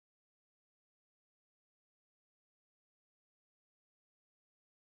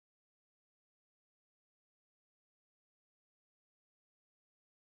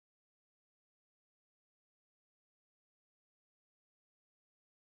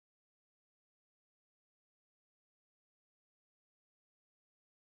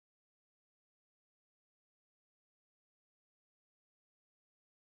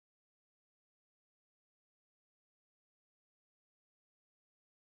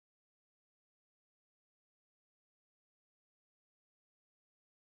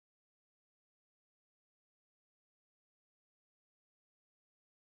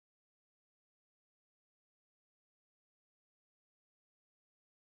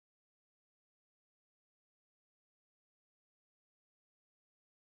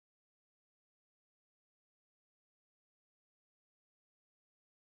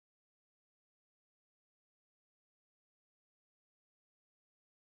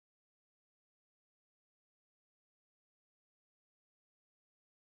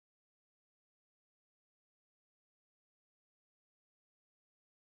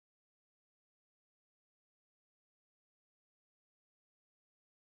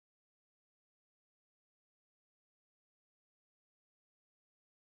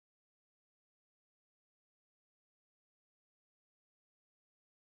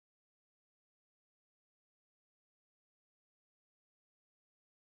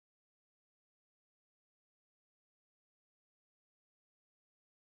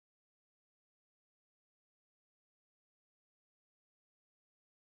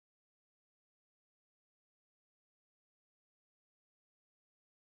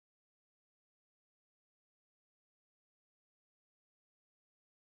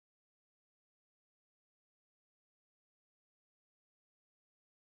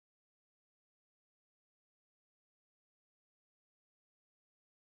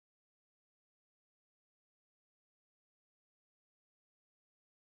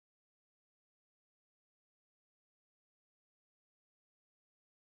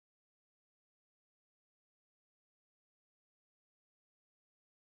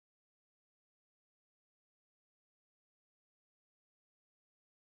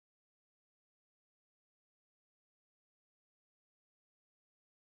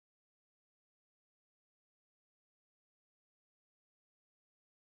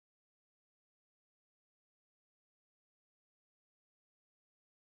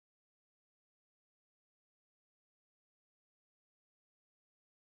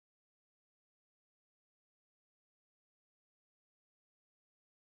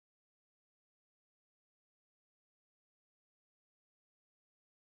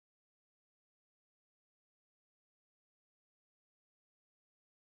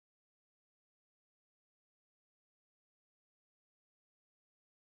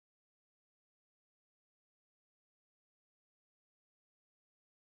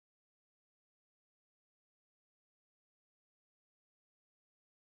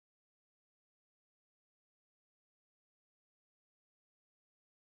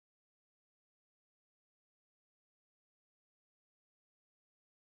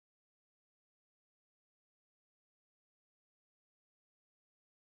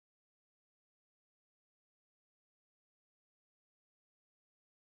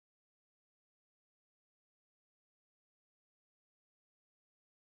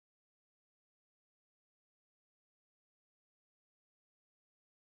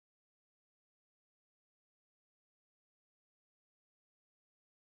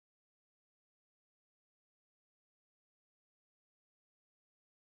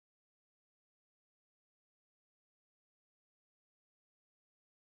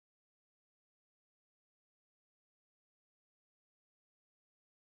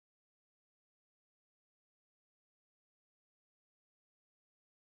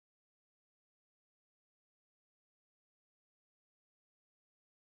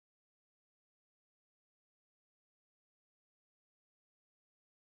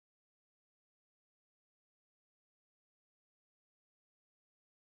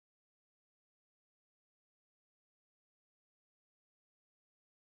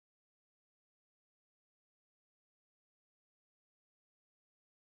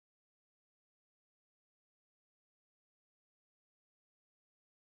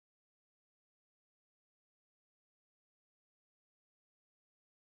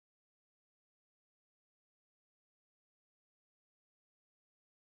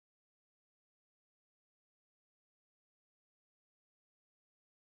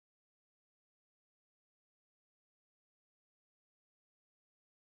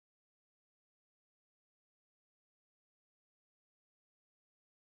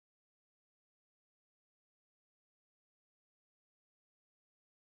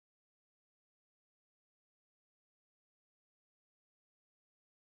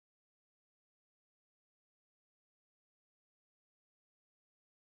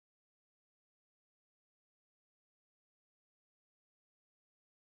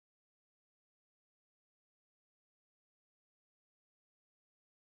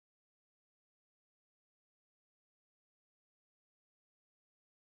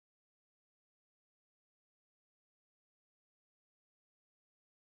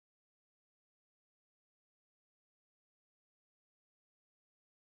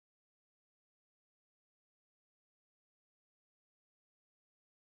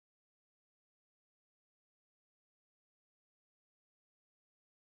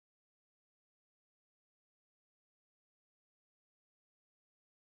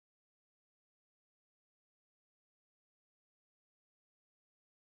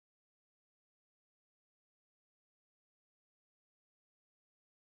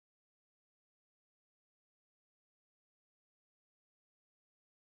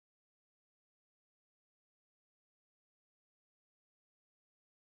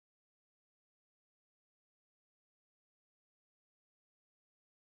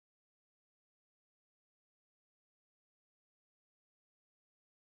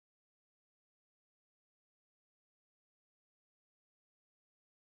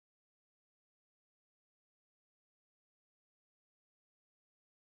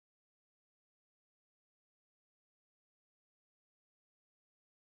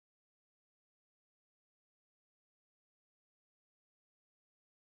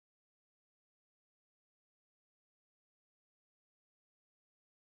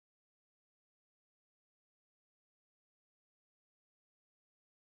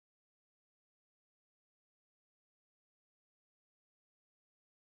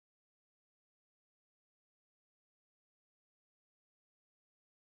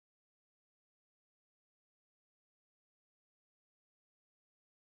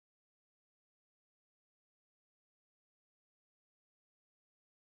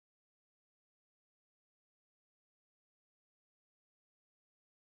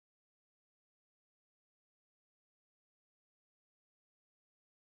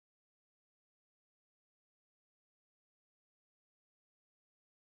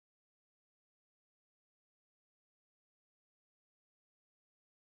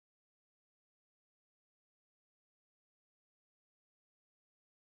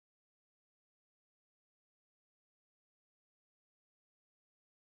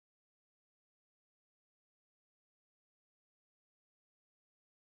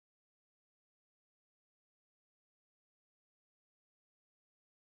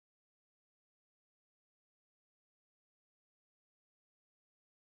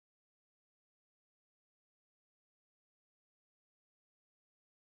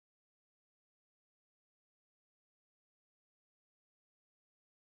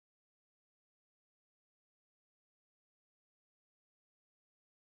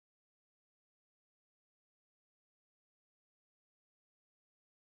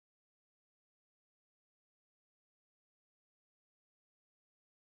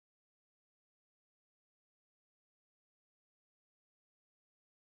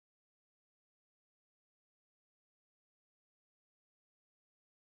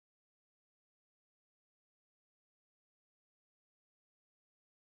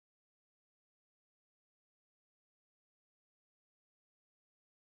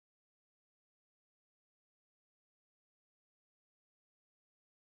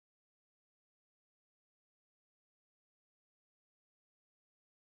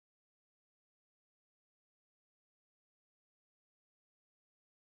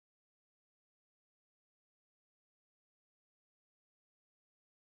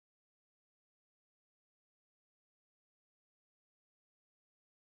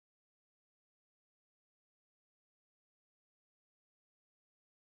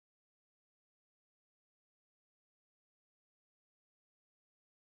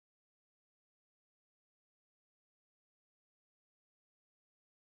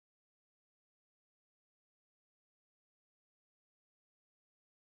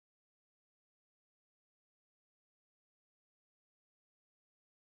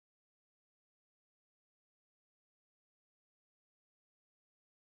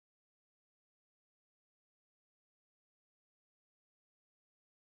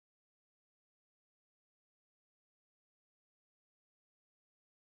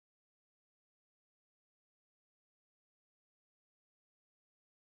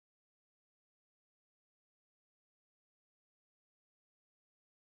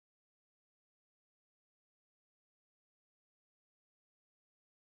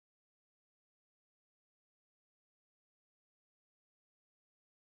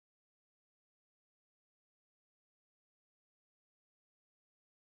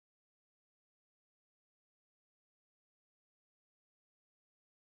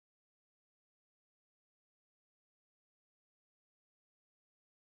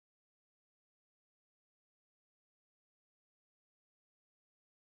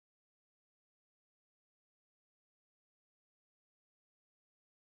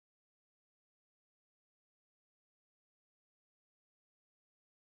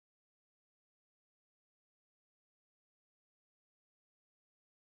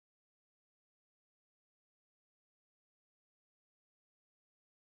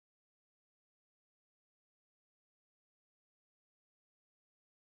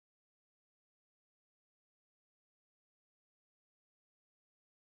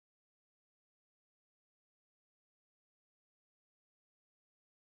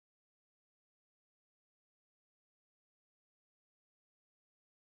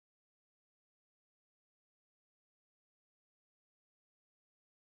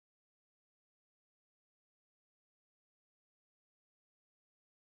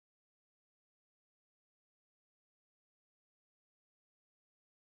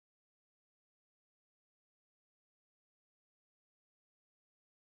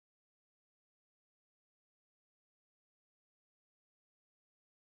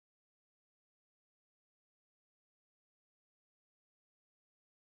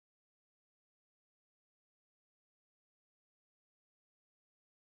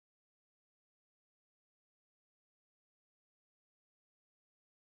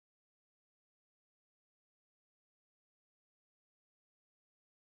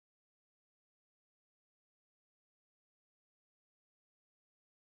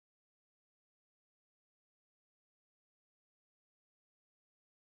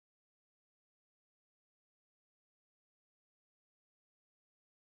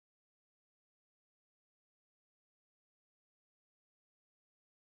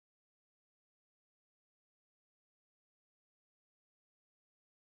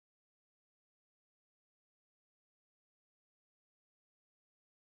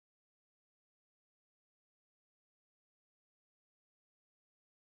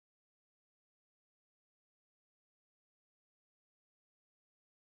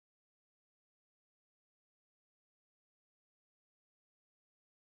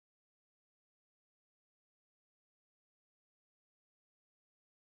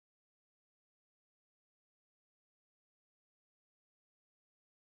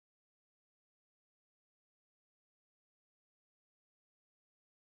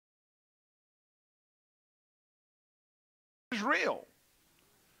is real.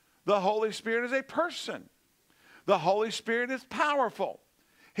 The Holy Spirit is a person. The Holy Spirit is powerful.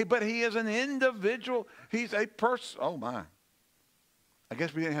 But he is an individual. He's a person. Oh, my. I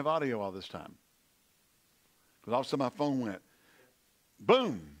guess we didn't have audio all this time. Because all of a sudden my phone went,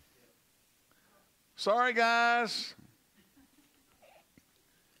 boom. Sorry, guys.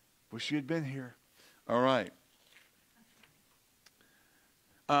 Wish you had been here. All right.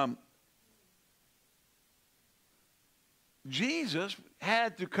 Jesus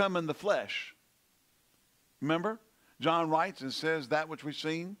had to come in the flesh. Remember? John writes and says that which we've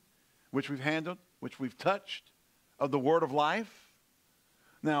seen, which we've handled, which we've touched, of the word of life.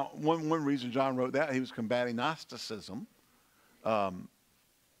 Now, one reason John wrote that, he was combating Gnosticism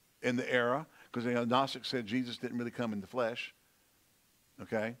in the era, because the Gnostics said Jesus didn't really come in the flesh.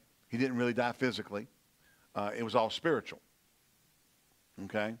 Okay? He didn't really die physically. It was all spiritual.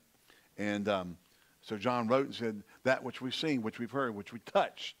 Okay? And so John wrote and said, that which we've seen, which we've heard, which we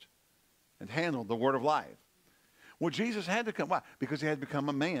touched and handled, the word of life. Well, Jesus had to come. Why? Because he had to become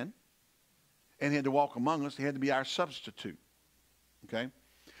a man and he had to walk among us. He had to be our substitute. Okay?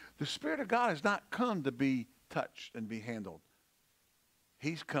 The Spirit of God has not come to be touched and be handled.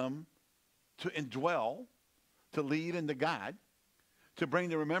 He's come to indwell, to lead and to guide, to bring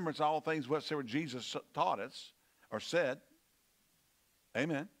to remembrance all things whatsoever Jesus taught us or said.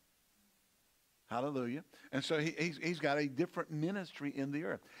 Amen. Hallelujah. And so he's got a different ministry in the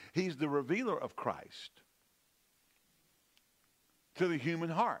earth. He's the revealer of Christ to the human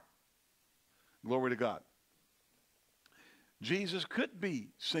heart. Glory to God. Jesus could be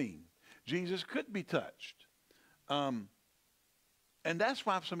seen. Jesus could be touched. And that's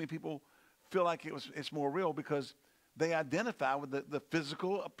why so many people feel like it's more real, because they identify with the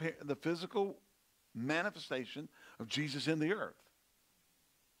physical manifestation of Jesus in the earth.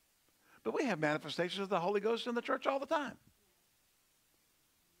 But we have manifestations of the Holy Ghost in the church all the time.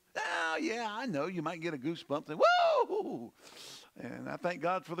 Oh, yeah, I know. You might get a goosebump. And, woo! And I thank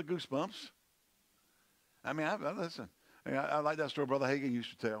God for the goosebumps. I mean, listen. I like that story Brother Hagin used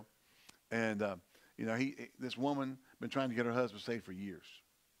to tell. And, this woman been trying to get her husband saved for years.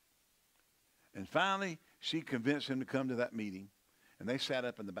 And finally, she convinced him to come to that meeting. And they sat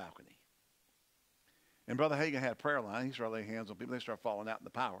up in the balcony. And Brother Hagin had a prayer line. He started laying hands on people. They started falling out in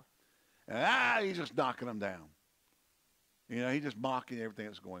the power. And he's just knocking them down. He's just mocking everything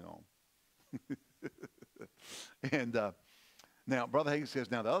that's going on. And now, Brother Hagin says,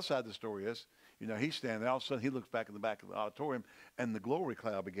 now the other side of the story is, he's standing there. All of a sudden, he looks back in the back of the auditorium, and the glory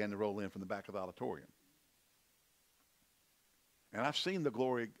cloud began to roll in from the back of the auditorium. And I've seen the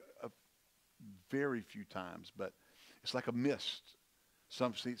glory very few times, but it's like a mist.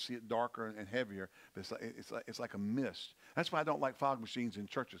 Some see it darker and heavier, but it's like a mist. That's why I don't like fog machines in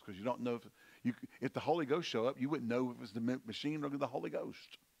churches, because you don't know if the Holy Ghost show up, you wouldn't know if it was the machine or the Holy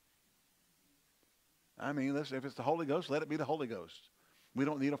Ghost. I mean, listen, if it's the Holy Ghost, let it be the Holy Ghost. We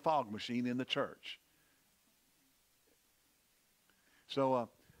don't need a fog machine in the church. So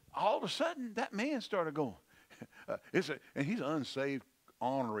all of a sudden, that man started going. And he's an unsaved,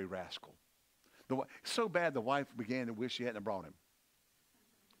 ornery rascal. So bad, the wife began to wish she hadn't brought him.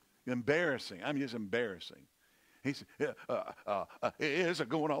 Embarrassing. I mean, it's embarrassing. He said, it's a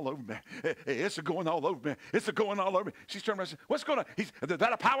going all over me. It's a going all over me. It's a going all over me. She's turned around and said, what's going on? Is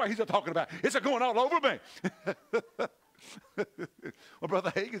that a power he's talking about? It's a going all over me. Well,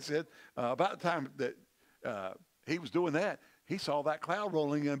 Brother Hagin said about the time that he was doing that, he saw that cloud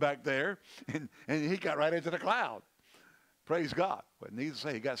rolling in back there, and he got right into the cloud. Praise God. But needless to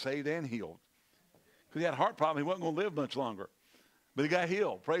say, he got saved and healed. Because he had a heart problem. He wasn't going to live much longer. But he got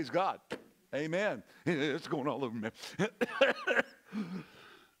healed. Praise God. Amen. It's going all over me.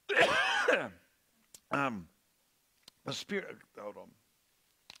 The Spirit, hold on.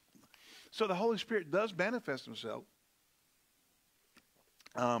 So the Holy Spirit does manifest himself.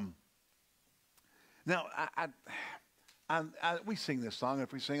 Now, we sing this song.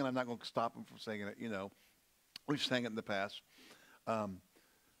 If we sing it, I'm not going to stop him from singing it. We've sang it in the past.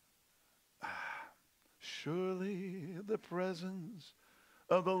 Surely the presence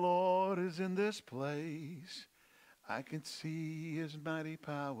of the Lord is in this place. I can see his mighty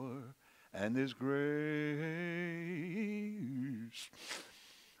power and his grace.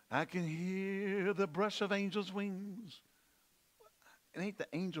 I can hear the brush of angels' wings. It ain't the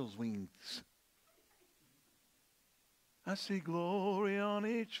angels' wings. I see glory on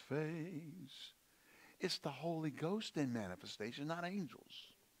each face. It's the Holy Ghost in manifestation, not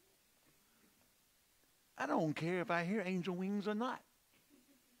angels. I don't care if I hear angel wings or not.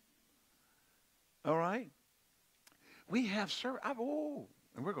 All right? We have service.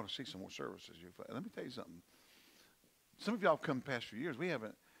 And we're going to see some more services. Let me tell you something. Some of y'all have come past few years. We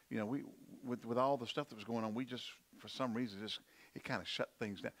haven't, with all the stuff that was going on, we just, for some reason, it kind of shut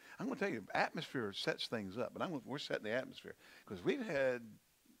things down. I'm going to tell you, atmosphere sets things up, but we're setting the atmosphere because we've had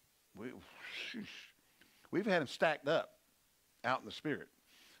them stacked up out in the spirit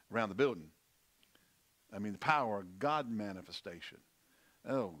around the building. I mean, the power of God manifestation.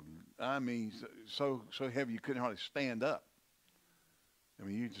 Oh, I mean, so heavy you couldn't hardly stand up. I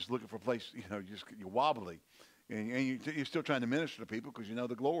mean, you're just looking for a place, you're wobbly. And you're still trying to minister to people because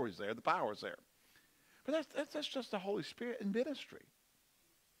the glory's there, the power's there. But that's just the Holy Spirit in ministry.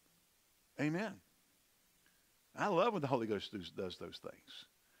 Amen. I love when the Holy Ghost does those things.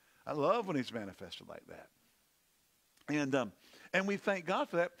 I love when he's manifested like that. And we thank God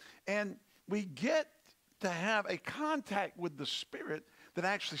for that. And we get to have a contact with the Spirit that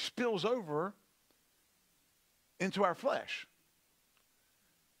actually spills over into our flesh.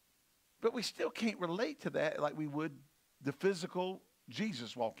 But we still can't relate to that like we would the physical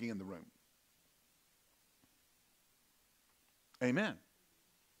Jesus walking in the room. Amen.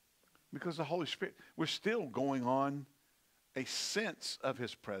 Because the Holy Spirit, we're still going on a sense of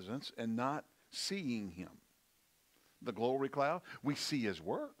his presence and not seeing him. The glory cloud, we see his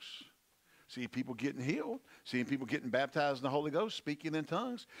works. See people getting healed, seeing people getting baptized in the Holy Ghost, speaking in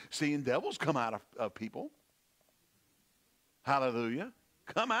tongues, seeing devils come out of people. Hallelujah.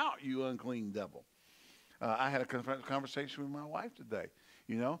 Come out, you unclean devil. I had a conversation with my wife today.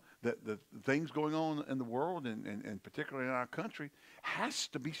 The things going on in the world and particularly in our country has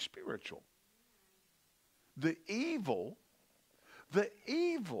to be spiritual. The evil that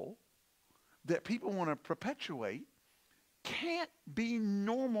people want to perpetuate can't be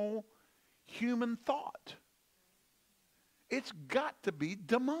normal human thought. It's got to be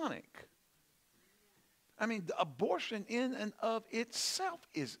demonic. I mean, the abortion in and of itself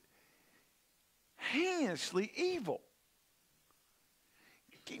is heinously evil.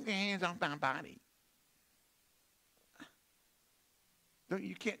 Keep your hands off my body.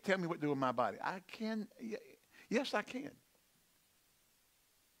 You can't tell me what to do with my body. I can. Yes, I can.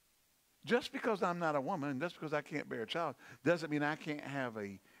 Just because I'm not a woman, just because I can't bear a child, doesn't mean I can't have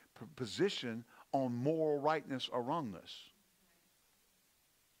a position on moral rightness or wrongness.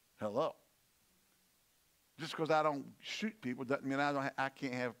 Hello. Just because I don't shoot people doesn't mean I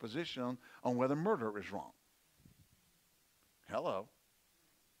can't have a position on whether murder is wrong. Hello.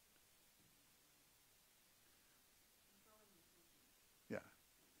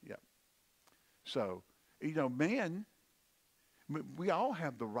 Yeah. So, man, we all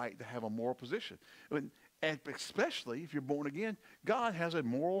have the right to have a moral position. And especially if you're born again, God has a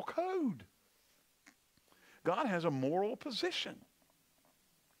moral code. God has a moral position.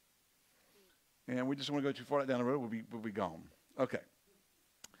 And we just want to go too far down the road, we'll be gone. Okay.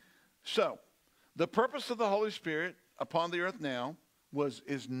 So, the purpose of the Holy Spirit upon the earth now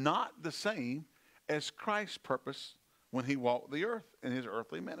is not the same as Christ's purpose when he walked the earth in his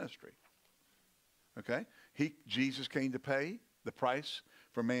earthly ministry. Okay? Jesus came to pay the price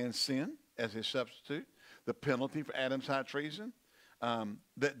for man's sin as his substitute, the penalty for Adam's high treason,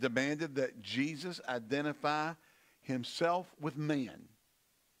 that demanded that Jesus identify himself with man.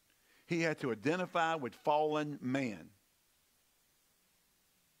 He had to identify with fallen man.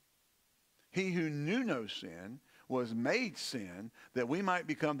 He who knew no sin was made sin that we might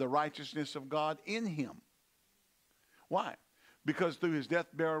become the righteousness of God in him. Why? Because through his death,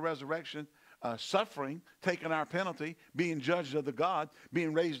 burial, resurrection, suffering, taking our penalty, being judged of the God,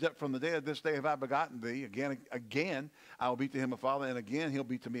 being raised up from the dead, this day have I begotten thee. Again, I will be to him a father, and again he'll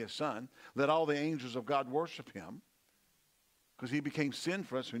be to me a son. Let all the angels of God worship him, because he became sin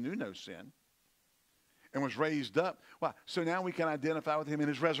for us who knew no sin, and was raised up. Why? So now we can identify with him in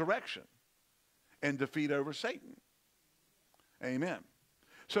his resurrection and defeat over Satan. Amen.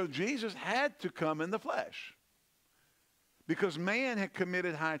 So Jesus had to come in the flesh. Because man had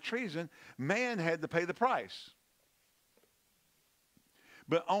committed high treason, man had to pay the price.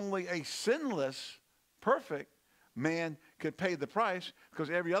 But only a sinless, perfect man could pay the price, because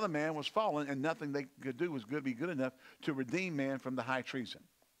every other man was fallen and nothing they could do was be good enough to redeem man from the high treason.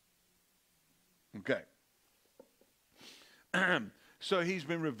 Okay. So he's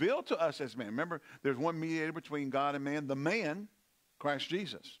been revealed to us as man. Remember, there's one mediator between God and man, the man, Christ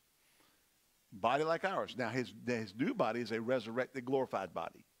Jesus. Body like ours. Now, his new body is a resurrected, glorified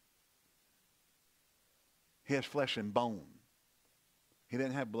body. He has flesh and bone. He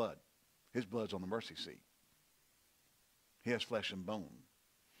didn't have blood. His blood's on the mercy seat. He has flesh and bone.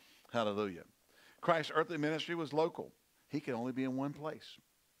 Hallelujah. Christ's earthly ministry was local. He could only be in one place.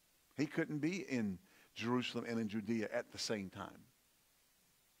 He couldn't be in Jerusalem and in Judea at the same time.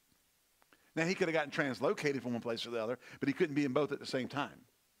 Now, he could have gotten translocated from one place to the other, but he couldn't be in both at the same time.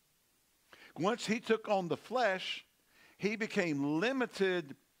 Once he took on the flesh, he became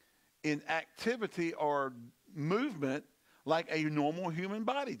limited in activity or movement like a normal human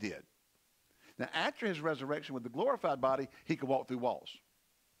body did. Now, after his resurrection with the glorified body, he could walk through walls.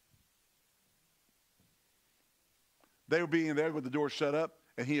 They were being there with the door shut up,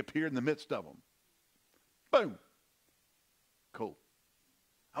 and he appeared in the midst of them. Boom. Cool.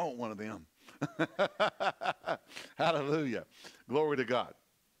 I want one of them. Hallelujah. Glory to God.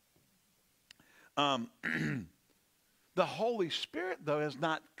 The Holy Spirit, though, has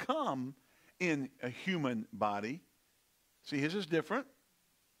not come in a human body. See, his is different.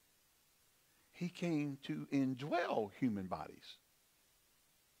 He came to indwell human bodies.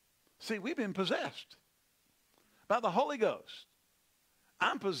 See, we've been possessed by the Holy Ghost.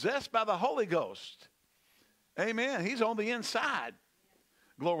 I'm possessed by the Holy Ghost. Amen. He's on the inside.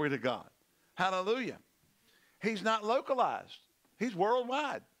 Glory to God. Hallelujah. He's not localized. He's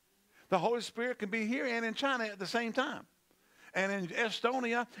worldwide. The Holy Spirit can be here and in China at the same time. And in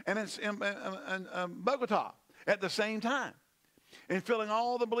Estonia and in Bogota at the same time. And filling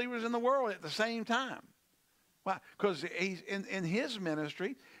all the believers in the world at the same time. Why? Because he's in his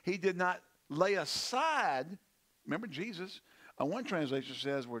ministry, he did not lay aside. Remember Jesus? One translation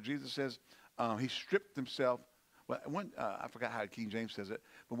says, where Jesus says, he stripped himself. Well, I forgot how King James says it,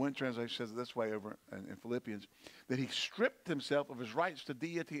 but one translation says it this way over in Philippians, that he stripped himself of his rights to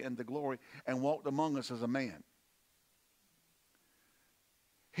deity and to glory and walked among us as a man.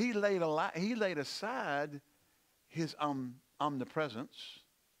 He laid aside his omnipresence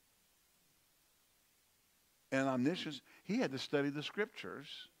and omniscience. He had to study the scriptures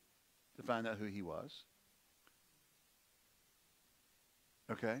to find out who he was.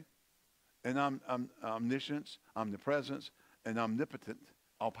 Okay? And omniscience, omnipresence, and omnipotent,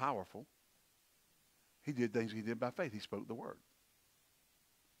 all-powerful. He did things he did by faith. He spoke the word.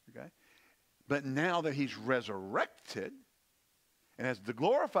 Okay? But now that he's resurrected and has the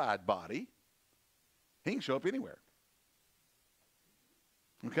glorified body, he can show up anywhere.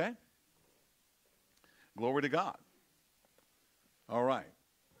 Okay? Glory to God. All right.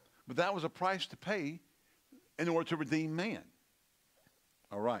 But that was a price to pay in order to redeem man.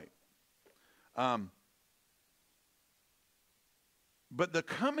 All right. But the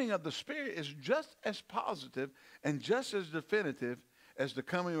coming of the Spirit is just as positive and just as definitive as the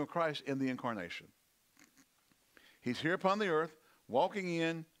coming of Christ in the incarnation. He's here upon the earth, walking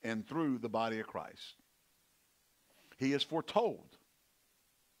in and through the body of Christ. He is foretold.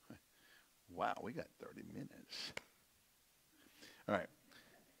 Wow, we got 30 minutes. All right.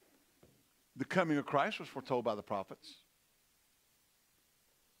 The coming of Christ was foretold by the prophets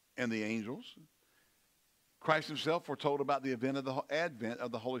and the angels. Christ himself foretold about the advent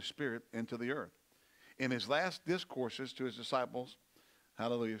of the Holy Spirit into the earth. In his last discourses to his disciples,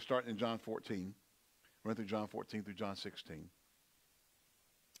 hallelujah, starting in John 14, went through John 14 through John 16,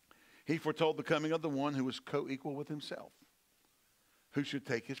 he foretold the coming of the one who was co-equal with himself, who should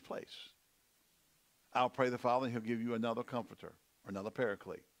take his place. I'll pray the Father, and he'll give you another comforter, or another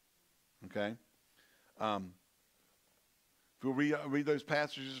paraclete. Okay? If you'll read those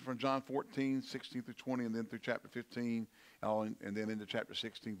passages from John 14, 16 through 20, and then through chapter 15, and then into chapter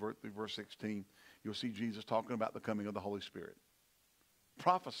 16, through verse 16, you'll see Jesus talking about the coming of the Holy Spirit,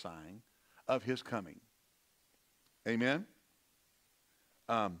 prophesying of his coming. Amen?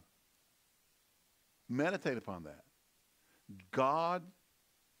 Meditate upon that.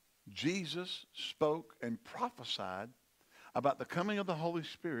 Jesus spoke and prophesied about the coming of the Holy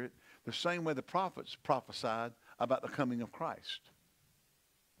Spirit the same way the prophets prophesied about the coming of Christ.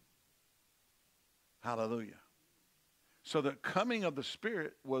 Hallelujah. So the coming of the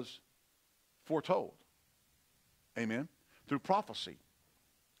Spirit was foretold. Amen. Through prophecy.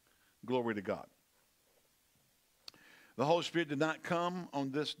 Glory to God. The Holy Spirit did not come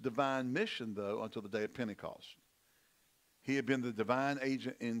on this divine mission, though, until the day of Pentecost. He had been the divine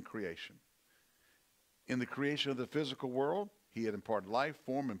agent in creation. In the creation of the physical world, he had imparted life,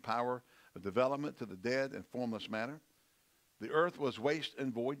 form, and power of development to the dead and formless matter. The earth was waste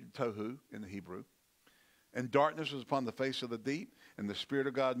and void, tohu in the Hebrew, and darkness was upon the face of the deep, and the Spirit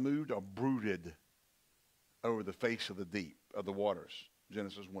of God moved or brooded over the face of the deep, of the waters.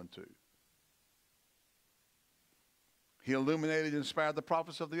 Genesis 1:2. He illuminated and inspired the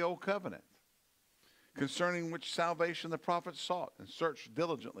prophets of the Old Covenant, concerning which salvation the prophets sought and searched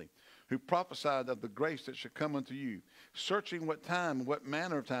diligently, who prophesied of the grace that should come unto you, searching what time and what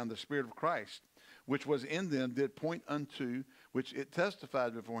manner of time the Spirit of Christ, which was in them, did point unto, which it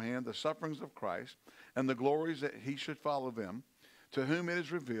testified beforehand, the sufferings of Christ, and the glories that he should follow them, to whom it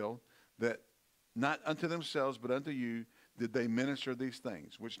is revealed that not unto themselves, but unto you did they minister these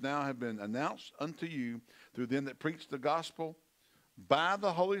things, which now have been announced unto you through them that preach the gospel by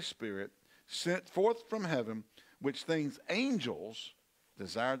the Holy Spirit, sent forth from heaven, which things angels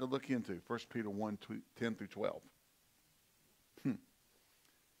desire to look into. 1 Peter 1, 10 through 12.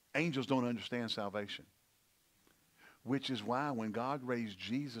 Angels don't understand salvation. Which is why when God raised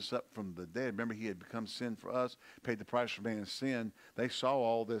Jesus up from the dead, remember he had become sin for us, paid the price for man's sin. They saw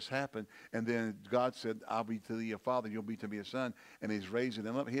all this happen. And then God said, I'll be to thee a father, you'll be to me a son. And he's raising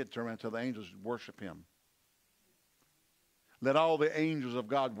them up. He had to turn around and tell the angels, worship him. Let all the angels of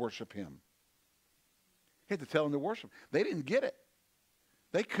God worship him. He had to tell them to worship. They didn't get it.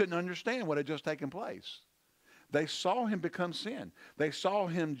 They couldn't understand what had just taken place. They saw him become sin. They saw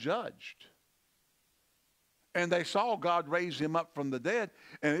him judged. And they saw God raise him up from the dead.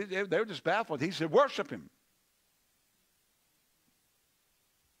 And they were just baffled. He said, worship him.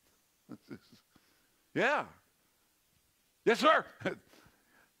 Yeah. Yes, sir.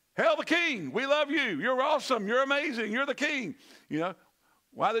 Hail the king. We love you. You're awesome. You're amazing. You're the king. You know,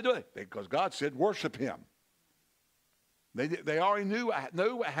 why they do it? Because God said, worship him. They already knew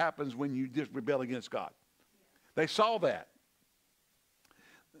what happens when you just rebel against God. They saw that.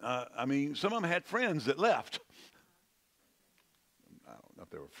 I mean, some of them had friends that left. I don't know if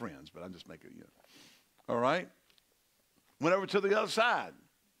they were friends, but I'm just making, you know. All right? Went over to the other side.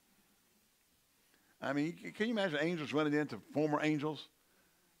 I mean, can you imagine angels running into former angels?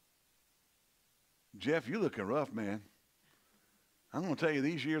 Jeff, you're looking rough, man. I'm going to tell you,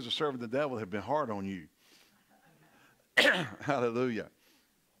 these years of serving the devil have been hard on you. Hallelujah.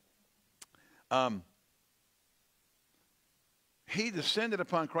 He descended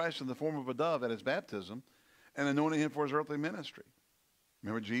upon Christ in the form of a dove at his baptism and anointed him for his earthly ministry.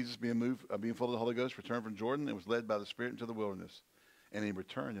 Remember Jesus being full of the Holy Ghost, returned from Jordan and was led by the Spirit into the wilderness. And he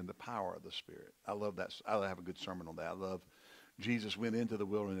returned in the power of the Spirit. I love that. I have a good sermon on that. I love Jesus went into the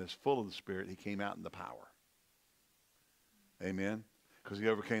wilderness full of the Spirit. He came out in the power. Amen. Because he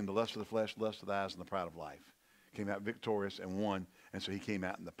overcame the lust of the flesh, the lust of the eyes, and the pride of life. Came out victorious and won. And so he came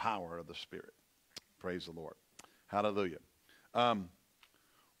out in the power of the Spirit. Praise the Lord. Hallelujah.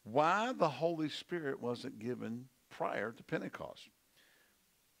 Why the Holy Spirit wasn't given prior to Pentecost?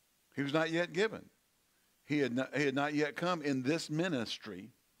 He was not yet given. He had not yet come in this ministry.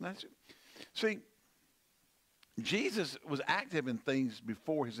 See, Jesus was active in things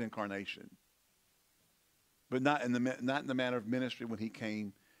before his incarnation, but not in the manner of ministry when he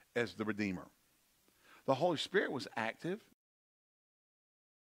came as the Redeemer. The Holy Spirit was active.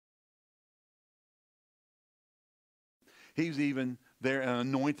 He's even there and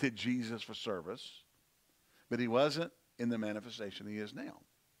anointed Jesus for service, but he wasn't in the manifestation he is now.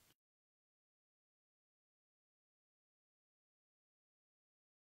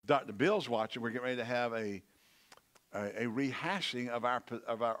 Dr. Bill's watching. We're getting ready to have a rehashing of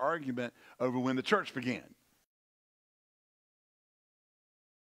our argument over when the church began.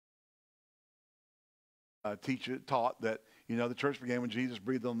 A teacher taught that, the church began when Jesus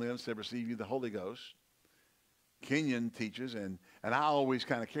breathed on them and said, receive you the Holy Ghost. Kenyon teaches, and I always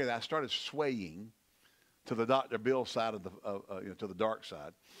kind of carry that. I started swaying to the Dr. Bill side of to the dark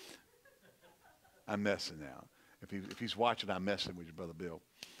side. I'm messing now. If he's watching, I'm messing with you, Brother Bill.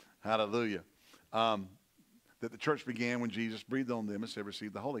 Hallelujah. That the church began when Jesus breathed on them and said,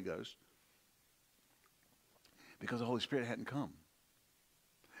 receive the Holy Ghost. Because the Holy Spirit hadn't come.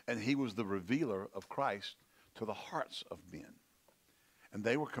 And he was the revealer of Christ to the hearts of men. And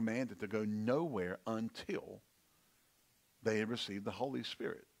they were commanded to go nowhere until they had received the Holy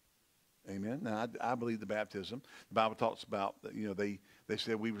Spirit. Amen. Now, I believe the baptism. The Bible talks about, they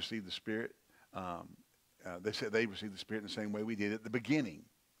said we received the Spirit. They said they received the Spirit in the same way we did at the beginning.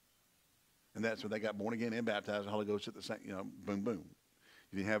 And that's when they got born again and baptized in the Holy Ghost at the same, boom, boom.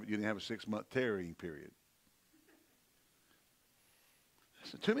 You didn't have a 6-month tarrying period.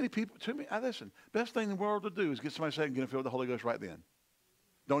 Listen, too many people, listen, best thing in the world to do is get somebody saved and get them filled with the Holy Ghost right then.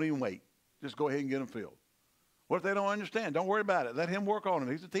 Don't even wait. Just go ahead and get them filled. What if they don't understand? Don't worry about it. Let him work on them.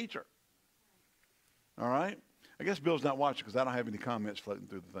 He's a teacher. All right? I guess Bill's not watching because I don't have any comments floating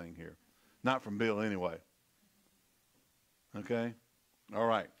through the thing here. Not from Bill anyway. Okay? All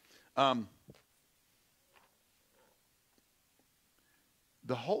right.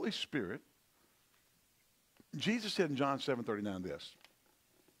 The Holy Spirit, Jesus said in John 7:39 this,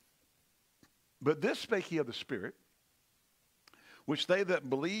 but this spake he of the Spirit, which they that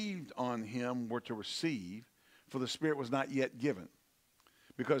believed on him were to receive, for the Spirit was not yet given,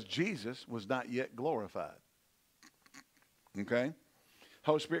 because Jesus was not yet glorified. Okay?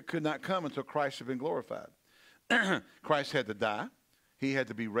 Holy Spirit could not come until Christ had been glorified. Christ had to die. he had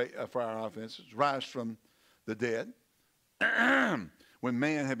to be, for our offenses, rise from the dead. When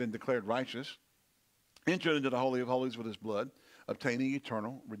man had been declared righteous, entered into the Holy of Holies with his blood, obtaining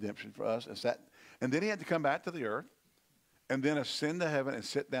eternal redemption for us. And then he had to come back to the earth and then ascend to heaven and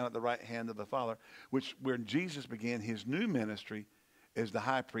sit down at the right hand of the Father, where Jesus began his new ministry as the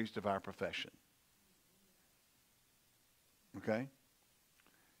high priest of our profession. Okay?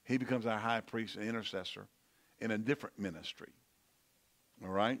 He becomes our high priest and intercessor in a different ministry. All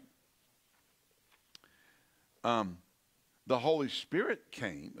right? The Holy Spirit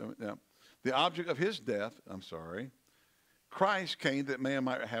came. The object of his death, Christ came that man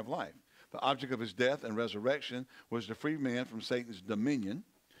might have life. The object of his death and resurrection was to free man from Satan's dominion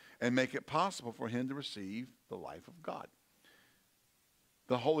and make it possible for him to receive the life of God.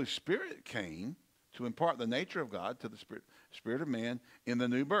 The Holy Spirit came to impart the nature of God to the spirit of man in the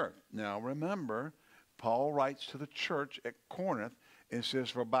new birth. Now remember, Paul writes to the church at Corinth and says,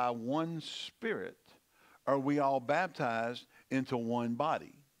 for by one Spirit are we all baptized into one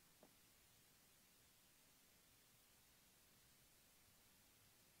body.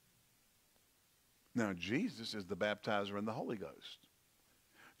 Now, Jesus is the baptizer in the Holy Ghost.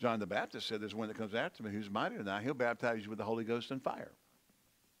 John the Baptist said, there's one that comes after me who's mightier than I. He'll baptize you with the Holy Ghost and fire.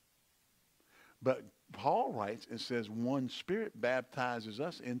 But Paul writes and says, one Spirit baptizes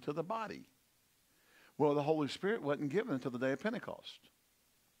us into the body. Well, the Holy Spirit wasn't given until the day of Pentecost.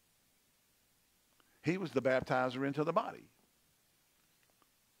 He was the baptizer into the body.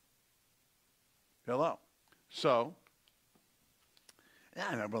 Hello. So,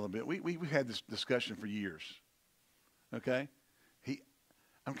 I know, Brother Bill, we had this discussion for years. Okay?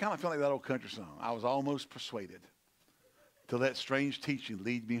 I'm kind of feeling like that old country song. I was almost persuaded to let strange teaching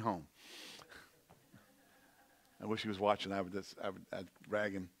lead me home. I wish he was watching. I'd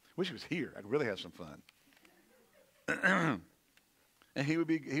rag him. Wish he was here. I could really have some fun. And he would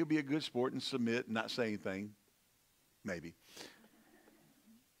be a good sport and submit and not say anything. Maybe.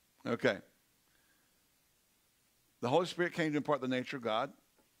 Okay. The Holy Spirit came to impart the nature of God,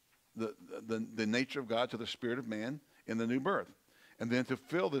 the nature of God to the spirit of man in the new birth. And then to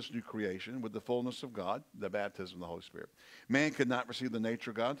fill this new creation with the fullness of God, the baptism of the Holy Spirit. Man could not receive the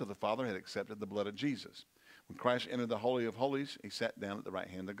nature of God until the Father had accepted the blood of Jesus. When Christ entered the Holy of Holies, he sat down at the right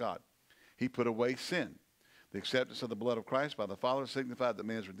hand of God. He put away sin. The acceptance of the blood of Christ by the Father signified that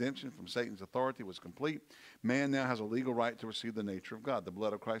man's redemption from Satan's authority was complete. Man now has a legal right to receive the nature of God. The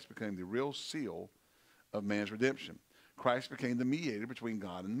blood of Christ became the real seal of man's redemption. Christ became the mediator between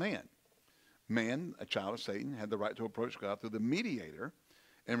God and man. Man, a child of Satan, had the right to approach God through the mediator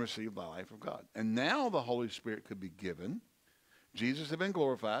and receive the life of God. And now the Holy Spirit could be given. Jesus had been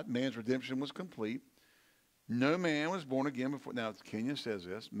glorified. Man's redemption was complete. No man was born again before. Now, Kenyon says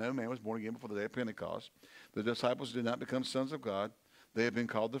this. No man was born again before the day of Pentecost. The disciples did not become sons of God. They have been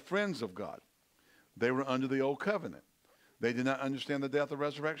called the friends of God. They were under the old covenant. They did not understand the death and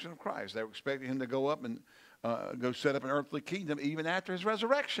resurrection of Christ. They were expecting him to go up and go set up an earthly kingdom even after his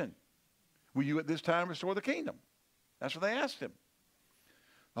resurrection. Will you at this time restore the kingdom? That's what they asked him.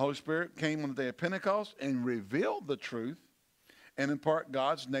 The Holy Spirit came on the day of Pentecost and revealed the truth and impart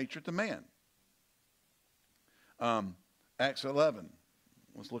God's nature to man. Acts 11.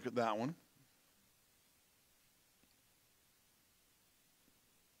 Let's look at that one.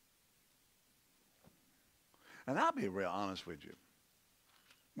 And I'll be real honest with you.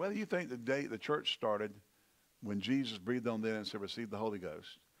 Whether you think the day the church started when Jesus breathed on them and said, receive the Holy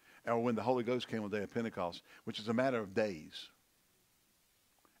Ghost, or when the Holy Ghost came on the day of Pentecost, which is a matter of days,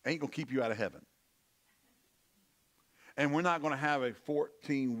 ain't going to keep you out of heaven. And we're not going to have a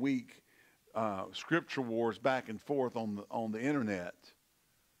 14-week scripture wars back and forth on the internet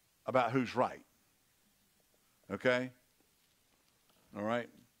about who's right. Okay? All right?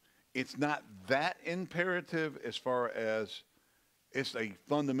 It's not that imperative as far as it's a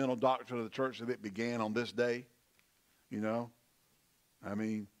fundamental doctrine of the church that it began on this day. You know? I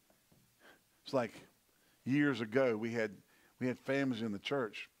mean, it's like years ago we had families in the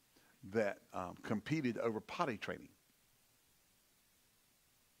church that competed over potty training.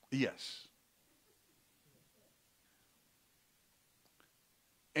 Yes.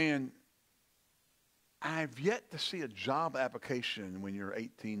 And I've yet to see a job application when you're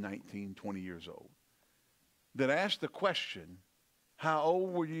 18, 19, 20 years old that asks the question, how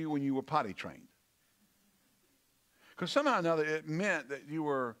old were you when you were potty trained? Because somehow or another it meant that you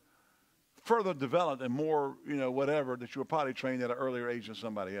were further developed and more, whatever, that you were potty trained at an earlier age than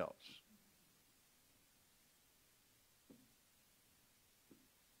somebody else.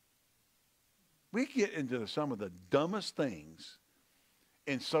 We get into some of the dumbest things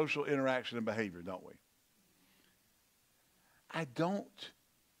in social interaction and behavior, don't we? I don't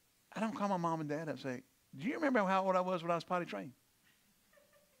call my mom and dad and say, do you remember how old I was when I was potty trained?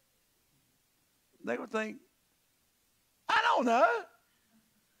 They would think, I don't know.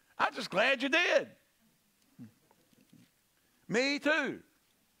 I'm just glad you did. Me too.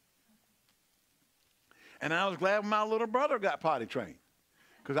 And I was glad when my little brother got potty trained,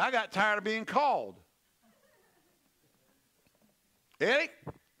 because I got tired of being called. Eddie,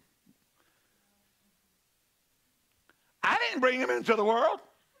 I didn't bring him into the world.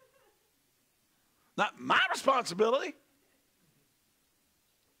 Not my responsibility.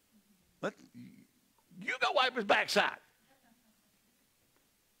 You go wipe his backside.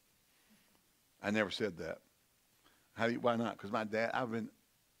 I never said that. Why not? Because my dad, I've been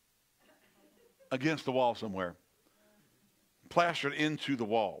against the wall somewhere, plastered into the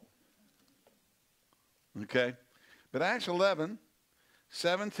wall. Okay? But Acts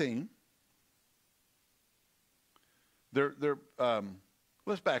 11:17,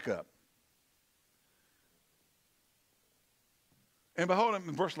 let's back up. And behold,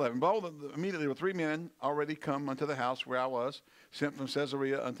 in verse 11, behold, immediately were 3 men already come unto the house where I was, sent from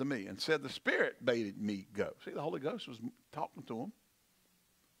Caesarea unto me, and said, the Spirit bade me go. See, the Holy Ghost was talking to them.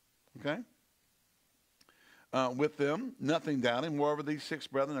 Okay? With them, nothing doubting. Moreover, these 6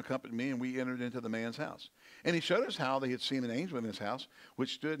 brethren accompanied me, and we entered into the man's house. And he showed us how they had seen an angel in his house,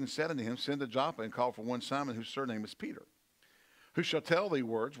 which stood and said unto him, send to Joppa, and call for one Simon, whose surname is Peter, who shall tell thee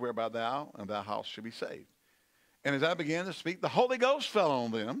words whereby thou and thy house shall be saved. And as I began to speak, the Holy Ghost fell on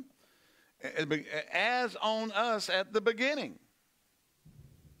them, as on us at the beginning.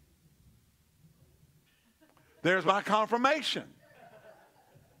 There's my confirmation.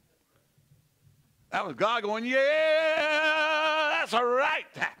 That was God going, yeah, that's all right.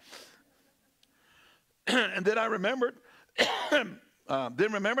 And then I remembered, I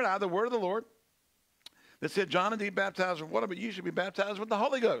the word of the Lord that said, John indeed baptized with water, but you should be baptized with the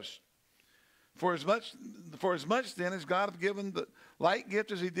Holy Ghost. For as much then as God hath given the like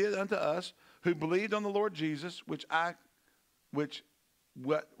gift as he did unto us, who believed on the Lord Jesus, what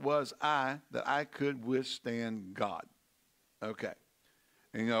was I that I could withstand God? Okay.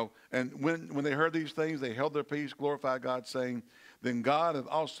 And, and when they heard these things, they held their peace, glorified God, saying, then God hath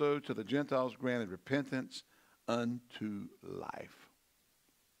also to the Gentiles granted repentance unto life.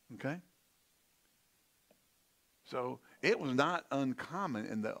 Okay? So it was not uncommon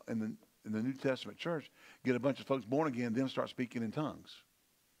in the New Testament church, get a bunch of folks born again, then start speaking in tongues.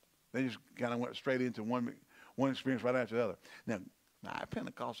 They just kind of went straight into one experience right after the other. Now at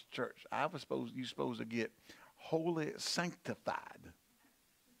Pentecostal church, you're supposed to get wholly sanctified.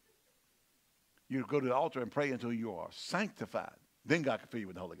 You go to the altar and pray until you are sanctified. Then God can fill you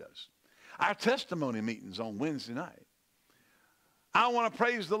with the Holy Ghost. Our testimony meetings on Wednesday night. I want to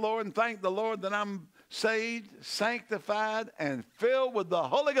praise the Lord and thank the Lord that I'm saved, sanctified, and filled with the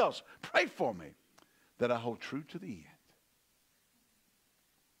Holy Ghost. Pray for me that I hold true to the end.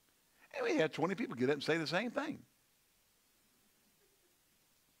 And we had 20 people get up and say the same thing.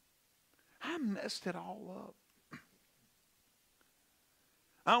 I messed it all up.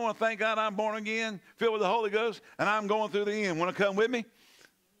 I want to thank God I'm born again, filled with the Holy Ghost, and I'm going through the end. Want to come with me?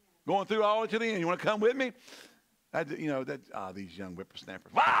 Going through all the way to the end. You want to come with me? These young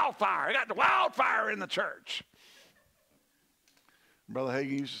whippersnappers. Wildfire! I got the wildfire in the church. Brother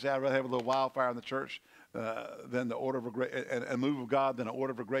Hagin used to say, I'd rather have a little wildfire in the church than the order of a move of God than an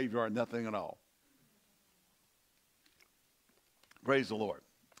order of a graveyard, nothing at all. Praise the Lord.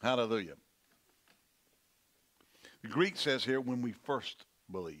 Hallelujah. The Greek says here, when we first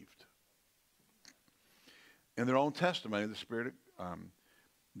believed. In their own testimony, the Spirit,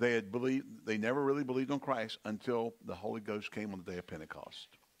 they never really believed on Christ until the Holy Ghost came on the day of Pentecost.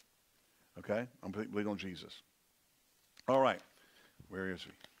 Okay? I'm believing on Jesus. All right. Where is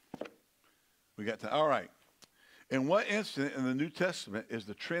he? We got to, all right. In what incident in the New Testament is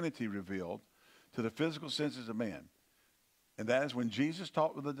the Trinity revealed to the physical senses of man? And that is when Jesus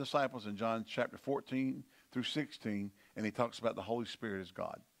talked with the disciples in John chapter 14 through 16, and he talks about the Holy Spirit as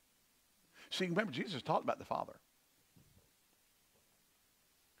God. See, remember, Jesus talked about the Father.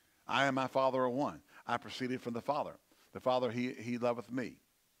 I and my Father are one. I proceeded from the Father. The Father, he loveth me.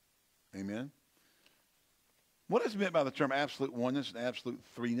 Amen? What is meant by the term absolute oneness and absolute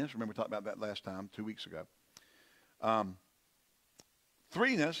threeness? Remember we talked about that last time, 2 weeks ago.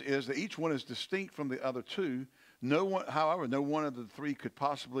 Threeness is that each one is distinct from the other two. However, no one of the three could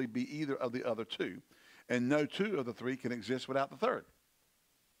possibly be either of the other two. And no two of the three can exist without the third.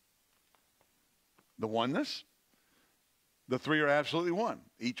 The oneness, the three are absolutely one.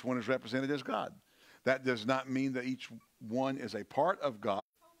 Each one is represented as God. That does not mean that each one is a part of God.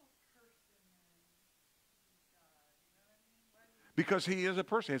 because he is a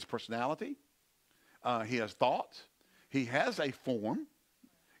person. He has personality. He has thought. He has a form.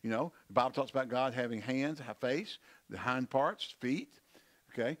 You know, the Bible talks about God having hands, a face, the hind parts, feet.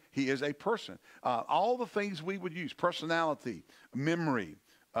 Okay, he is a person. All the things we would use, personality, memory,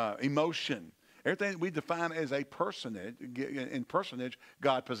 emotion, everything that we define as a personage, in personage,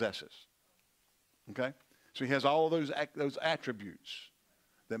 God possesses. Okay, so he has all of those attributes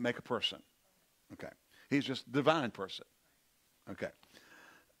that make a person. Okay, he's just a divine person. Okay.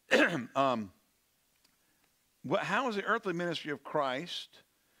 How is the earthly ministry of Christ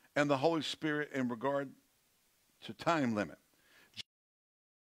and the Holy Spirit in regard to time limit?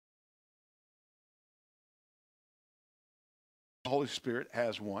 The Holy Spirit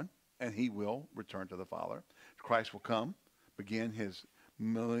has one, and he will return to the Father. Christ will come, begin his,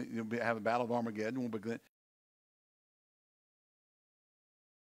 have a battle of Armageddon, will begin.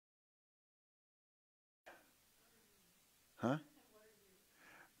 Huh?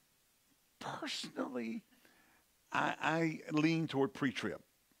 Personally, I lean toward pre-trib.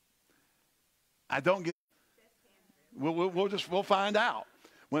 I don't get. We'll find out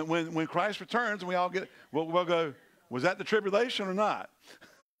when Christ returns, and we all get. We'll go. Was that the tribulation or not?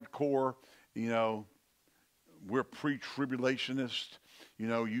 Core, you know, we're pre-tribulationist. You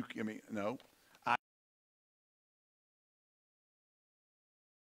know, no.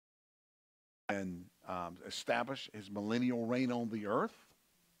 And establish his millennial reign on the earth.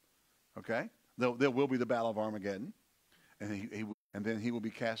 Okay, there will be the battle of Armageddon, and and then he will be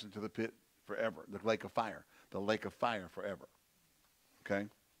cast into the pit forever, the lake of fire forever. Okay.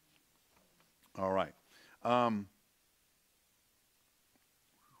 All right.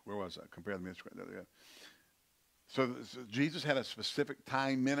 Where was I? Compare the ministry. So Jesus had a specific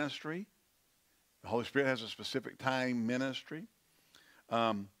time ministry. The Holy Spirit has a specific time ministry.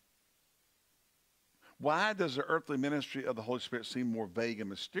 Why does the earthly ministry of the Holy Spirit seem more vague and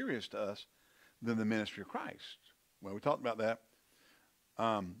mysterious to us than the ministry of Christ? Well, we talked about that.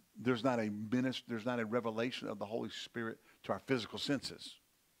 There's not a revelation of the Holy Spirit to our physical senses.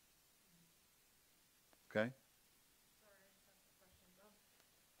 Okay? Sorry, I just asked a question.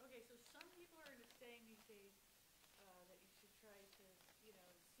 Okay, so some people are saying these days that you should try to,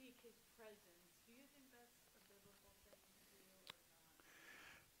 seek his presence. Do you think that's a biblical thing to do or not?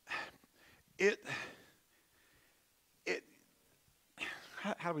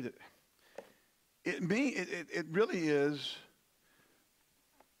 How do we do it? It really is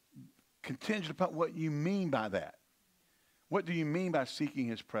contingent upon what you mean by that. What do you mean by seeking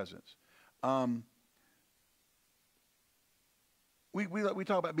his presence? We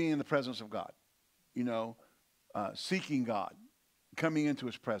talk about being in the presence of God, seeking God, coming into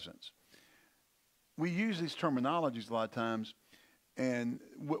his presence. We use these terminologies a lot of times, and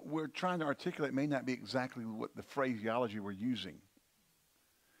what we're trying to articulate may not be exactly what the phraseology we're using.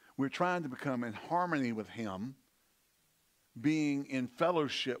 We're trying to become in harmony with him, being in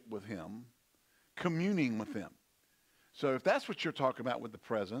fellowship with him, communing with him. So if that's what you're talking about with the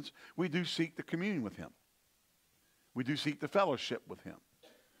presence, we do seek the communion with him. We do seek the fellowship with him.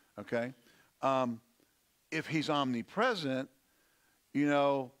 Okay? If he's omnipresent,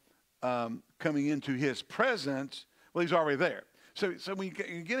 coming into his presence, well, he's already there. So when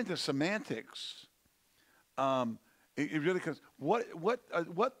you get into semantics, it really comes. What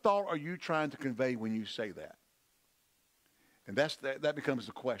thought are you trying to convey when you say that? And that becomes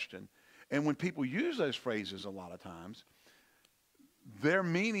the question. And when people use those phrases, a lot of times, they're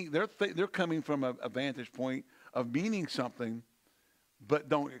coming from a vantage point of meaning something, but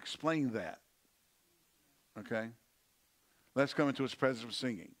don't explain that. Okay? Let's come into his presence with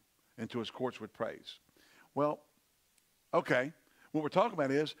singing, into his courts with praise. Well, okay. What we're talking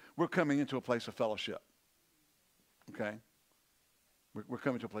about is we're coming into a place of fellowship. Okay? We're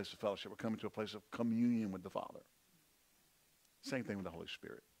coming to a place of fellowship. We're coming to a place of communion with the Father. Same thing with the Holy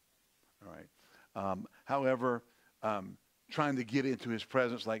Spirit. All right. However, trying to get into his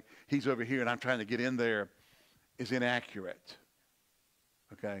presence like he's over here and I'm trying to get in there is inaccurate.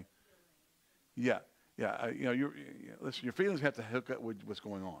 Okay? Yeah. Listen, your feelings have to hook up with what's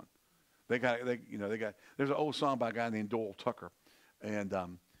going on. There's an old song by a guy named Doyle Tucker, and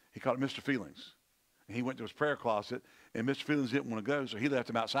he called it Mr. Feelings. And he went to his prayer closet, and Mr. Feelings didn't want to go, so he left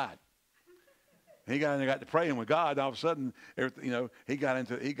him outside. And he got in there, got to praying with God, and all of a sudden, he got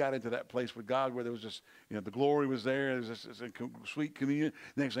into that place with God where there was just, the glory was there. There was this sweet communion.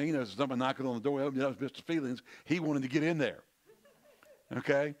 Next thing you know, there's somebody knocking on the door. Opened it up, Mr. Feelings. He wanted to get in there.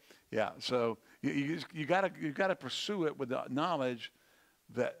 Okay, yeah. So you gotta pursue it with the knowledge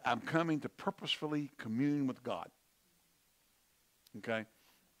that I'm coming to purposefully commune with God. Okay,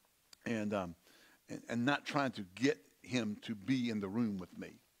 and not trying to get him to be in the room with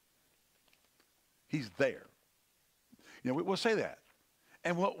me. He's there. You know, we'll say that.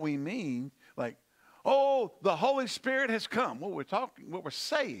 And what we mean, like, oh, the Holy Spirit has come. What we're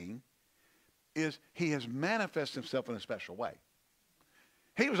saying is he has manifested himself in a special way.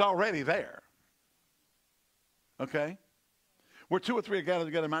 He was already there. Okay? Where two or three are gathered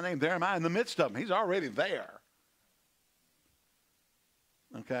together in my name, there am I in the midst of them. He's already there.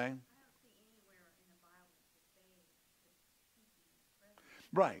 Okay?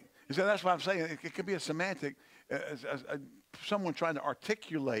 Right. So that's why I'm saying it could be a semantic, someone trying to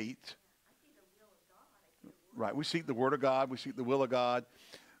articulate. Right. We seek the Word of God. We seek the will of God.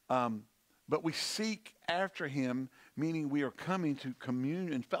 But we seek after him, meaning we are coming to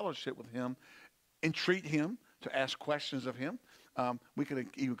commune and fellowship with him, entreat him, to ask questions of him. We could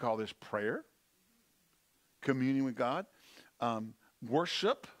even call this prayer, communion with God,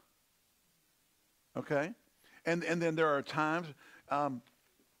 worship. Okay? And then there are times, Dad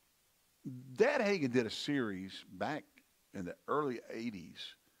Hagin did a series back in the early 80s,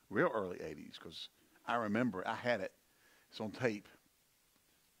 real early 80s, because I remember I had it. It's on tape.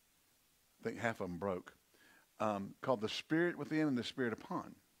 I think half of them broke. Called The Spirit Within and the Spirit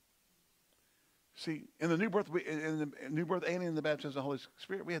Upon. See, in the new birth, and in the baptism of the Holy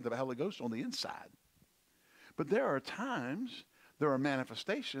Spirit, we had the Holy Ghost on the inside. But there are times, there are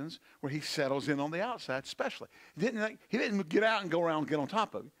manifestations where he settles in on the outside, especially. He didn't get out and go around and get on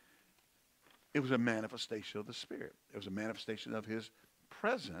top of it. It was a manifestation of the Spirit. It was a manifestation of his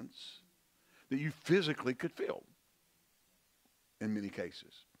presence that you physically could feel in many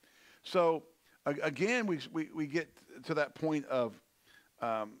cases. So, again, we get to that point of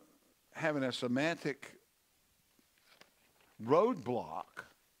having a semantic roadblock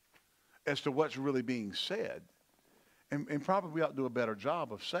as to what's really being said. And probably we ought to do a better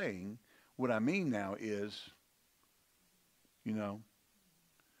job of saying what I mean now is, because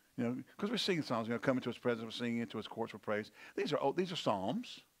we're singing songs, coming to his presence, we're singing into his courts with praise. These are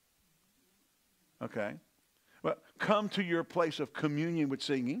psalms. Okay. Well, come to your place of communion with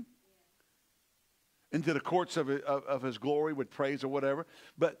singing, into the courts of his glory with praise or whatever.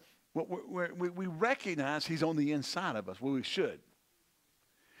 But we recognize he's on the inside of us, well, we should.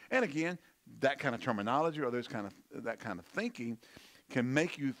 And again, that kind of terminology or that kind of thinking can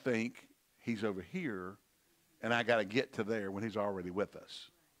make you think he's over here and I got to get to there when he's already with us.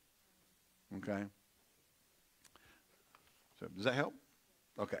 Okay? So does that help?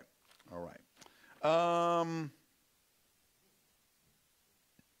 Okay. All right.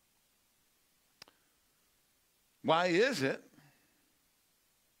 Why is it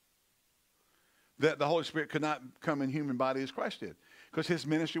that the Holy Spirit could not come in human body as Christ did? Because his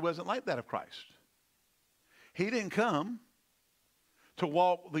ministry wasn't like that of Christ. He didn't come to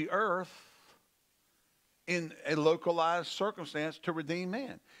walk the earth in a localized circumstance to redeem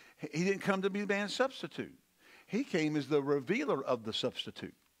man. He didn't come to be man's substitute. He came as the revealer of the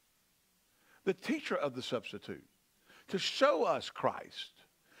substitute, the teacher of the substitute, to show us Christ,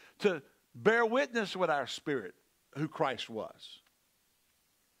 to bear witness with our spirit who Christ was.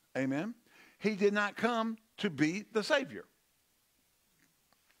 Amen? He did not come to be the Savior.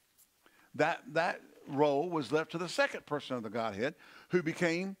 That role was left to the second person of the Godhead, who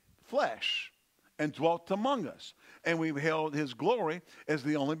became flesh and dwelt among us. And we beheld his glory as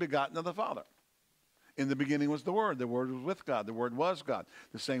the only begotten of the Father. In the beginning was the Word. The Word was with God. The Word was God.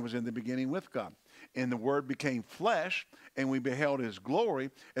 The same was in the beginning with God. And the Word became flesh, and we beheld his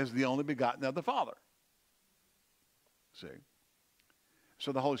glory as the only begotten of the Father. See?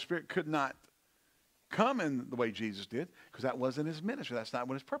 So the Holy Spirit could not come in the way Jesus did, because that wasn't his ministry. That's not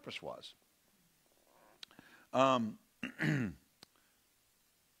what his purpose was.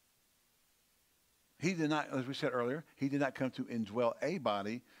 He did not, as we said earlier, he did not come to indwell a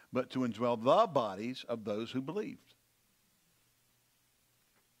body, but to indwell the bodies of those who believed.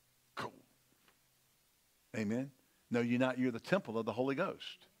 Cool. Amen. No, you're not. You're the temple of the Holy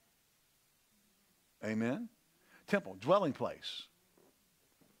Ghost. Amen. Temple, dwelling place.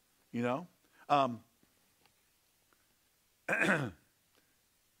 John's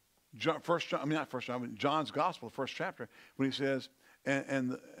Gospel, the first chapter, when he says,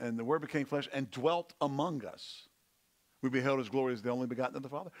 and the Word became flesh and dwelt among us. We beheld his glory as the only begotten of the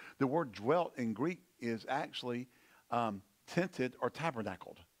Father. The word dwelt in Greek is actually tented or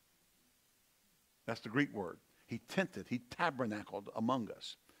tabernacled. That's the Greek word. He tabernacled among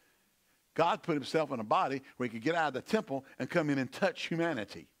us. God put himself in a body where he could get out of the temple and come in and touch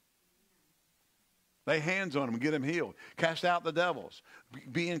humanity. Lay hands on him and get him healed. Cast out the devils.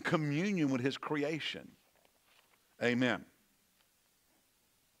 Be in communion with his creation. Amen.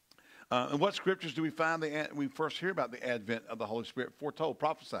 And what scriptures do we find? We first hear about the advent of the Holy Spirit foretold,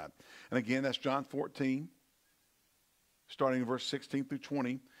 prophesied. And again, that's John 14, starting in verse 16 through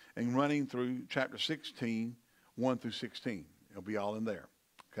 20, and running through chapter 16, 1 through 16. It'll be all in there.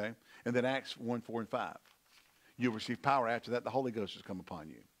 Okay? And then Acts 1, 4, and 5. You'll receive power. After that, the Holy Ghost has come upon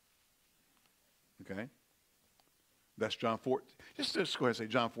you. Okay? That's John 14. Just go ahead and say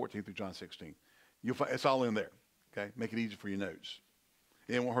John 14 through John 16. You'll find, it's all in there. Okay? Make it easy for your notes.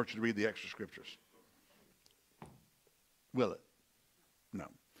 It won't hurt you to read the extra scriptures. Will it? No.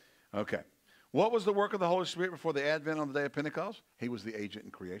 Okay. What was the work of the Holy Spirit before the advent on the day of Pentecost? He was the agent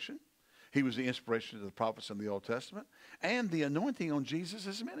in creation. He was the inspiration to the prophets in the Old Testament. And the anointing on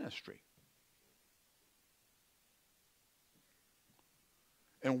Jesus' ministry.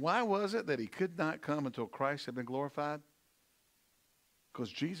 And why was it that he could not come until Christ had been glorified? Because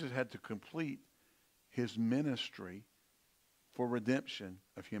Jesus had to complete his ministry for redemption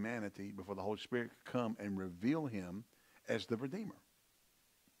of humanity before the Holy Spirit could come and reveal him as the Redeemer.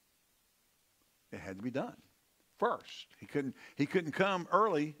 It had to be done first. He couldn't come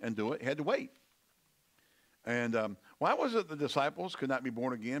early and do it. He had to wait. And why was it the disciples could not be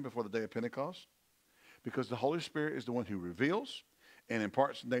born again before the day of Pentecost? Because the Holy Spirit is the one who reveals and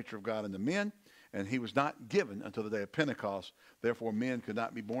imparts the nature of God into men, and he was not given until the day of Pentecost. Therefore, men could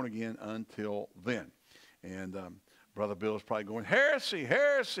not be born again until then. And Brother Bill is probably going, heresy,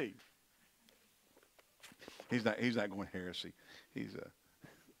 heresy. He's not going heresy. He's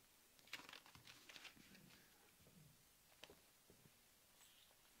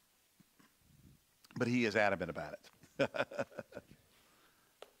but he is adamant about it.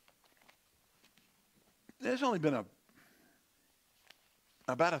 There's only been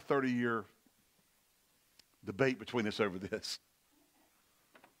about a 30-year debate between us over this.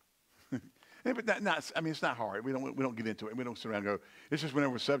 But it's not hard. We don't get into it. We don't sit around and go. It's just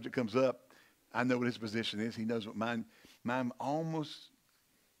whenever a subject comes up, I know what his position is. He knows what mine almost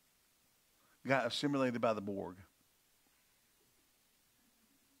got assimilated by the Borg.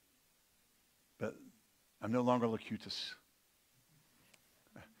 But I'm no longer locutus.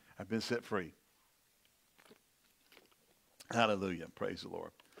 I've been set free. Hallelujah. Praise the Lord.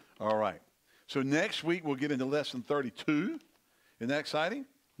 All right. So next week we'll get into lesson 32. Isn't that exciting?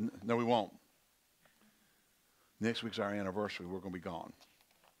 No, we won't. Next week's our anniversary. We're going to be gone.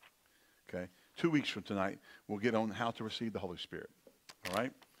 Okay? 2 weeks from tonight, we'll get on how to receive the Holy Spirit. All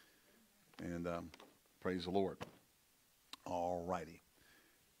right? And praise the Lord. All righty.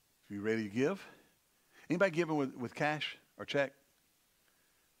 If you're ready to give. Anybody giving with cash or check?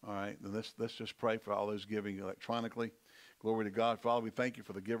 All right. Then let's just pray for all those giving electronically. Glory to God. Father, we thank you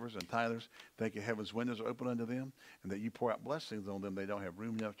for the givers and tithers. Thank you heaven's windows are open unto them, and that you pour out blessings on them they don't have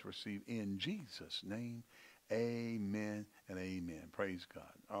room enough to receive. In Jesus' name, amen and amen. Praise God.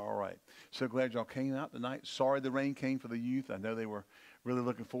 All right. So glad y'all came out tonight. Sorry the rain came for the youth. I know they were really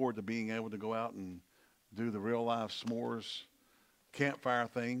looking forward to being able to go out and do the real live s'mores campfire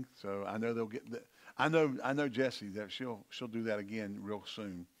thing. So I know they'll get that. I know Jessie that she'll do that again real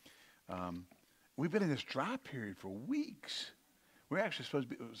soon. We've been in this dry period for weeks. We're actually supposed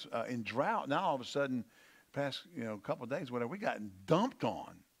to be in drought. Now all of a sudden, past couple of days, whatever, we got dumped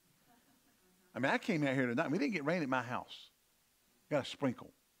on. I mean, I came out here tonight. We didn't get rain at my house. Got a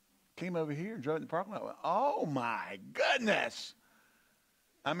sprinkle. Came over here and drove in the parking lot. Oh my goodness!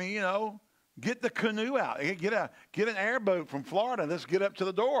 I mean, get the canoe out. Get an airboat from Florida. Let's get up to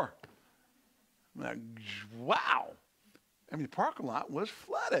the door. I'm like, wow! I mean, the parking lot was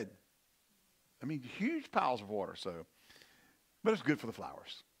flooded. I mean, huge piles of water. So, but it's good for the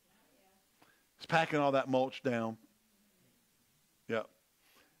flowers. It's packing all that mulch down. Yep.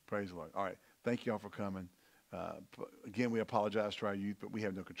 Praise the Lord. All right. Thank you all for coming. Again, we apologize to our youth, but we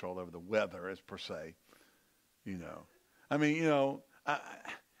have no control over the weather as per se. I mean,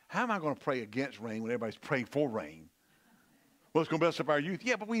 how am I going to pray against rain when everybody's praying for rain? Well, it's going to mess up our youth.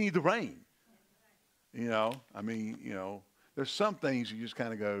 Yeah, but we need the rain. I mean, there's some things you just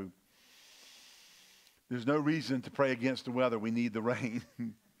kind of go, there's no reason to pray against the weather. We need the rain.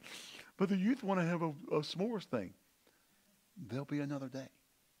 But the youth want to have a s'mores thing. There'll be another day.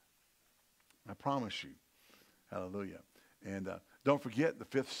 I promise you. Hallelujah. And don't forget, the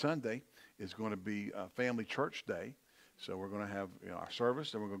fifth Sunday is going to be Family Church Day. So we're going to have our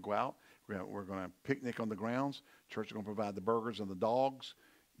service, then we're going to go out. We're going to picnic on the grounds. Church is going to provide the burgers and the dogs.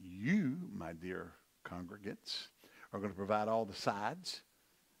 You, my dear congregants, are going to provide all the sides.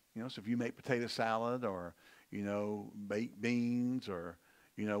 So if you make potato salad or, baked beans or,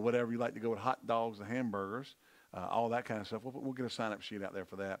 whatever you like to go with hot dogs and hamburgers, all that kind of stuff, we'll get a sign-up sheet out there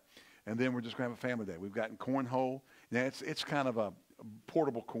for that. And then we're just going to have a family day. We've gotten cornhole. Now, it's kind of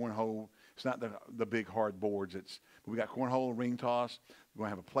portable cornhole. It's not the big hard boards. We got cornhole, ring toss. We're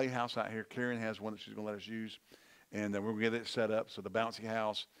going to have a playhouse out here. Karen has one that she's going to let us use. And we're going to get it set up. So the bouncy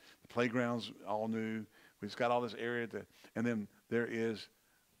house, the playground's all new. We just got all this area. And then there is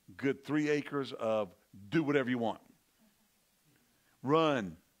good 3 acres of do whatever you want.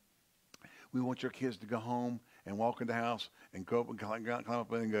 Run. We want your kids to go home and walk in the house and go up and climb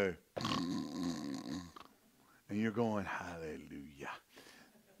up and go. And you're going, hallelujah.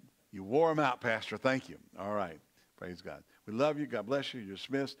 You wore them out, Pastor. Thank you. All right. Praise God. We love you. God bless you. You're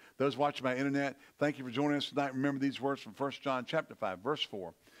dismissed. Those watching by internet, thank you for joining us tonight. Remember these words from 1 John chapter 5, verse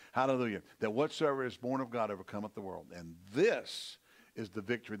 4. Hallelujah. That whatsoever is born of God overcometh the world. And this is the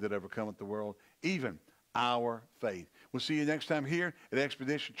victory that overcometh the world, even our faith. We'll see you next time here at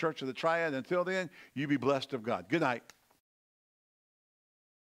Expedition Church of the Triad. Until then, you be blessed of God. Good night.